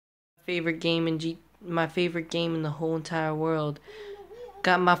my favorite game in the whole entire world.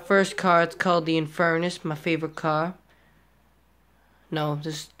 Got my first car. It's called the Infernus. My favorite car. No,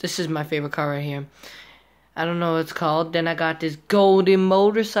 this is my favorite car right here. I don't know what it's called. Then I got this golden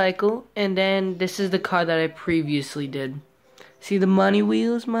motorcycle, and then this is the car that I previously did. See the money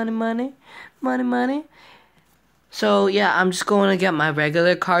wheels, money, money, money, money. So yeah, I'm just going to get my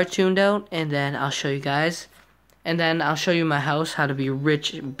regular car tuned out, and then I'll show you guys. And then I'll show you my house, how to be a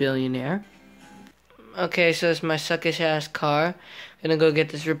rich billionaire. Okay, so it's my suckish ass car. Gonna go get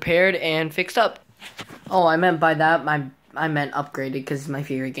this repaired and fixed up. Oh, I meant by that, I meant upgraded, because it's my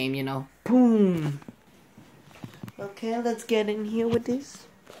favorite game, you know. Boom. Okay, let's get in here with this.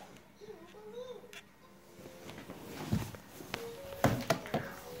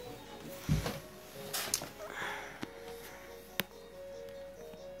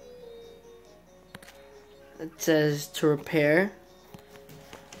 It says to repair.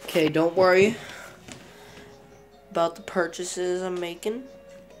 Okay, don't worry about the purchases I'm making.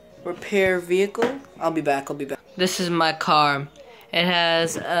 Repair vehicle. I'll be back. This is my car. It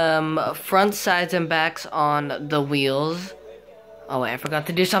has front, sides, and backs on the wheels. Oh wait, I forgot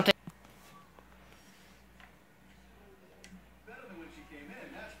to do something.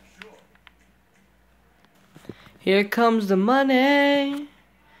 Here comes the money.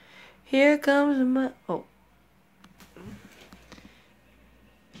 Here comes the money. Oh.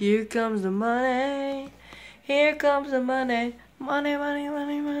 Here comes the money. Here comes the money. Money, money,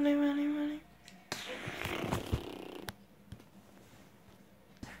 money, money, money, money.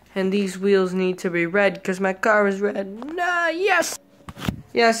 And these wheels need to be red because my car is red. Nah, yes!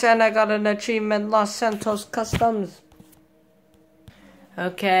 Yes, and I got an achievement, Los Santos Customs.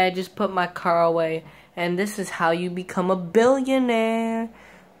 Okay, I just put my car away. And this is how you become a billionaire.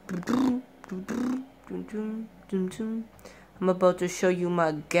 I'm about to show you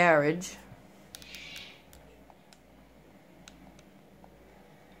my garage.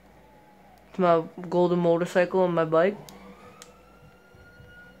 It's my golden motorcycle and my bike.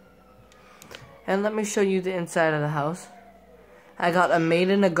 And let me show you the inside of the house. I got a maid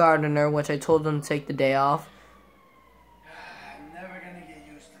and a gardener, which I told them to take the day off. I'm never gonna get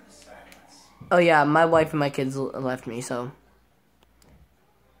used to the silence. Oh yeah, my wife and my kids left me, so.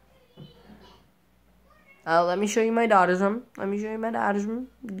 Let me show you my daughter's room.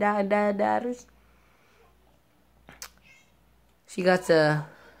 Daughters. She got the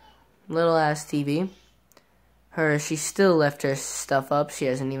little ass TV. She still left her stuff up. She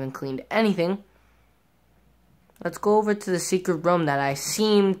hasn't even cleaned anything. Let's go over to the secret room that I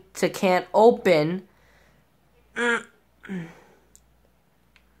seem to can't open. I'm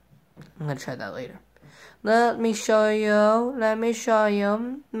gonna try that later. Let me show you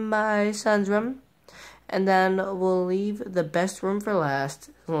my son's room. And then we'll leave the best room for last.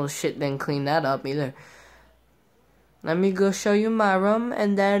 Little shit didn't clean that up either. Let me go show you my room,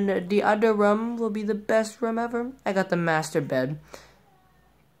 and then the other room will be the best room ever. I got the master bed.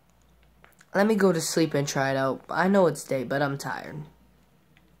 Let me go to sleep and try it out. I know it's day, but I'm tired.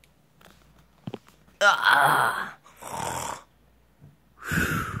 Ah.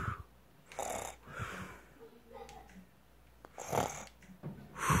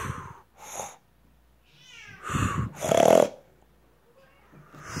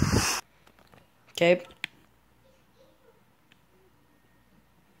 Okay.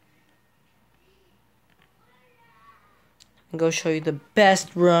 I'm going to show you the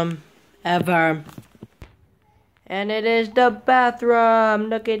best room ever. And it is the bathroom.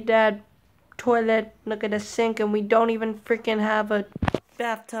 Look at that toilet. Look at the sink. And we don't even freaking have a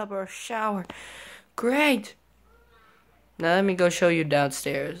bathtub or a shower. Great. Now let me go show you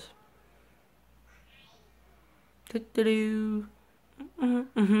downstairs. Let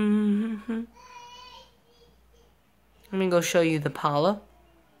me go show you the parlor.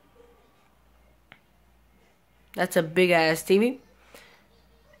 That's a big ass TV.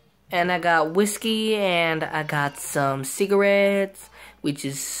 And I got whiskey and I got some cigarettes, which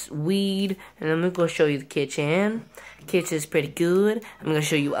is weed. And I'm gonna go show you the kitchen. Kitchen's pretty good. I'm gonna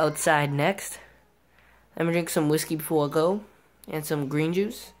show you outside next. Let me drink some whiskey before I go. And some green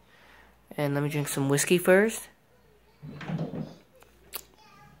juice. And let me drink some whiskey first.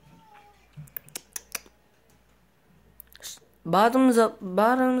 Bottoms up,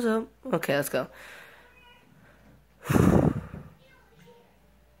 bottoms up. Okay, let's go.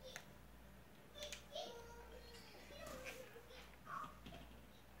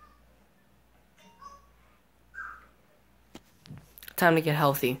 Time to get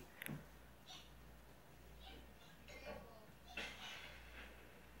healthy.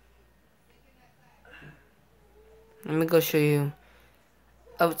 Let me go show you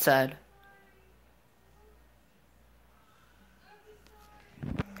outside.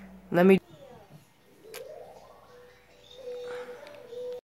 Let me